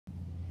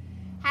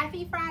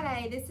Happy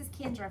Friday! This is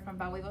Kendra from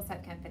Bow Weevil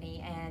Soap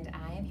Company, and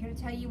I am here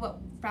to tell you what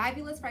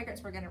fabulous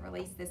fragrance we're going to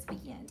release this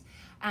weekend.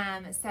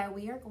 So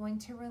we are going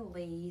to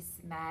release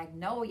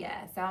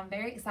Magnolia. So I'm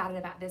very excited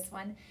about this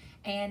one.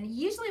 And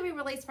usually we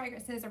release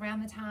fragrances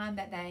around the time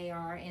that they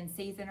are in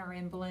season or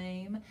in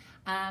bloom.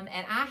 And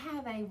I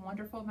have a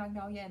wonderful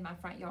magnolia in my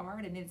front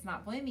yard, and it's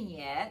not blooming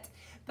yet.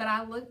 But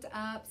I looked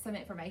up some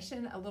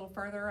information a little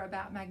further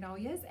about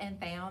magnolias and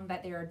found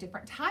that there are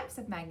different types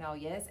of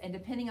magnolias, and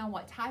depending on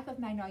what type of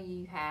magnolia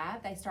you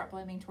have, they start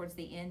blooming towards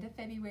the end of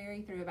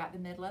February through about the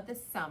middle of the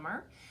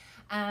summer.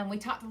 We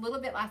talked a little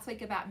bit last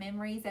week about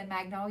memories, and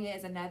Magnolia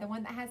is another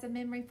one that has a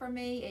memory for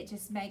me. It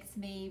just makes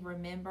me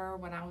remember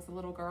when I was a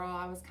little girl.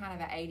 I was kind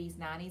of an 80s,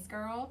 90s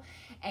girl,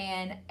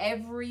 and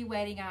every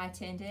wedding I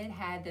attended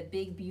had the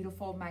big,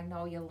 beautiful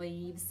magnolia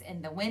leaves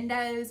in the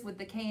windows with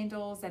the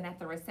candles, and at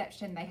the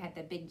reception they had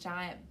the big,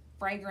 giant,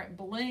 fragrant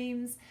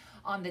blooms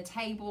on the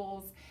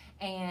tables.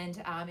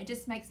 And it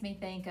just makes me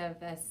think of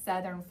the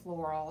southern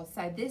floral.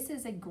 So this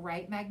is a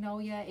great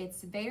magnolia. It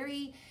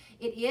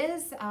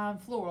is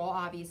floral,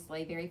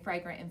 obviously, very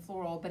fragrant and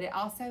floral, but it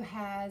also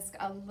has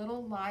a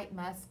little light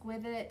musk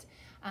with it.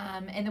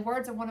 In the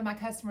words of one of my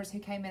customers who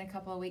came in a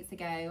couple of weeks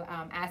ago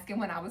asking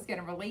when I was going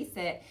to release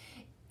it,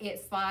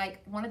 it's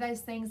like one of those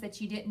things that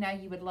you didn't know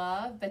you would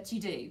love, but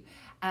you do.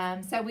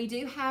 So we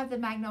do have the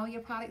Magnolia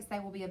products. They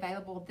will be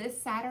available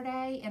this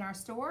Saturday in our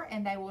store,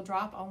 and they will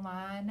drop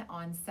online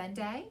on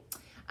Sunday.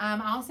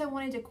 I also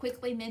wanted to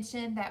quickly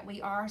mention that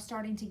we are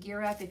starting to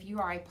gear up. If you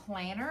are a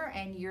planner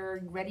and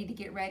you're ready to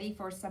get ready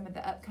for some of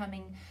the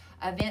upcoming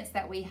events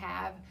that we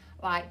have,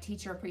 like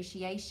Teacher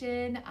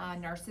Appreciation,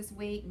 Nurses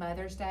Week,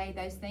 Mother's Day,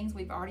 those things,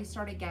 we've already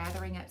started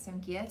gathering up some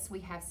gifts. We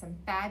have some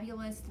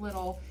fabulous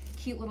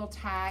cute little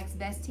tags,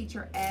 Best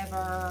Teacher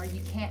Ever, You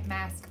Can't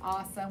Mask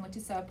Awesome, which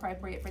is so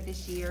appropriate for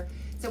this year.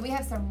 So we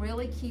have some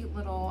really cute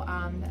little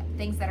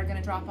things that are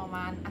gonna drop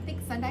online. I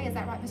think Sunday, is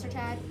that right, Mr.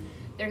 Chad?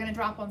 They're going to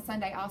drop on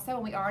Sunday also,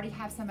 and we already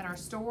have some in our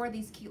store.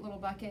 These cute little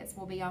buckets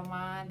will be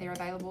online. They're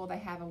available. They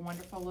have a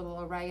wonderful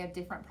little array of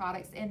different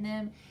products in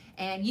them,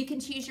 and you can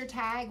choose your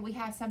tag. We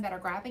have some that are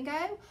grab and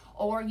go,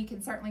 or you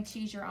can certainly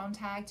choose your own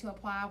tag to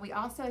apply. We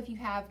also, if you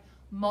have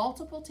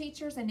multiple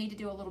teachers and need to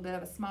do a little bit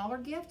of a smaller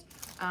gift,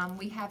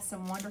 we have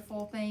some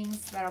wonderful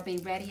things that'll be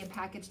ready and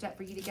packaged up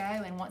for you to go.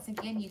 And once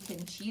again, you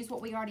can choose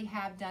what we already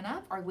have done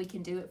up, or we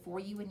can do it for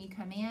you when you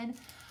come in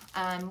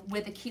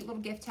with a cute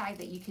little gift tag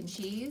that you can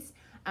choose.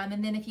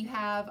 And then if you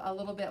have a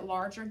little bit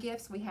larger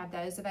gifts, we have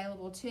those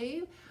available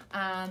too.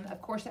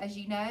 Of course, as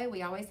you know,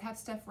 we always have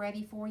stuff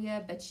ready for you,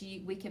 but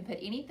we can put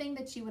anything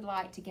that you would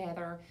like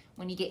together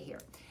when you get here.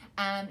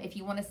 If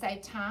you want to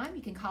save time,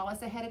 you can call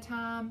us ahead of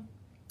time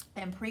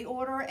and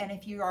pre-order. And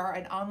if you are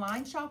an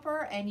online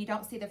shopper and you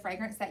don't see the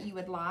fragrance that you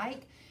would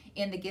like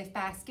in the gift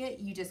basket,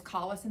 you just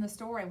call us in the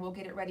store and we'll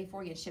get it ready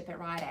for you and ship it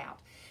right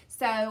out.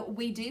 So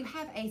we do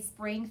have a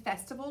spring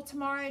festival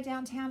tomorrow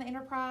downtown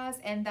Enterprise,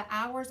 and the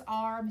hours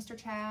are, Mr.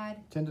 Chad?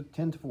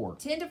 10 to 4.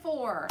 10 to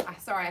 4.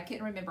 Sorry, I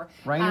couldn't remember.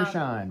 Rain or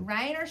shine.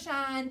 Rain or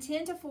shine,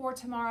 10 to 4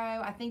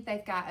 tomorrow. I think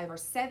they've got over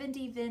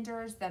 70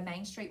 vendors. The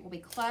main street will be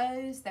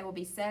closed. They will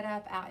be set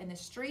up out in the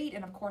street,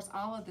 and of course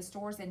all of the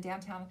stores in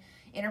downtown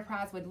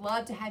Enterprise would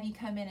love to have you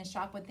come in and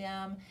shop with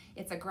them.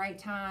 It's a great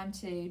time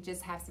to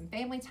just have some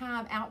family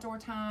time, outdoor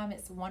time.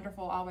 It's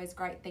wonderful, always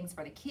great things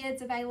for the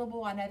kids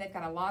available. I know they've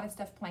got a lot of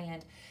stuff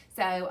planned.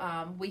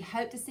 So we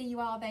hope to see you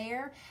all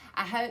there.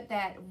 I hope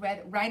that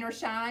rain or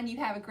shine, you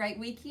have a great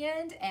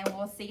weekend, and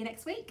we'll see you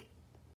next week.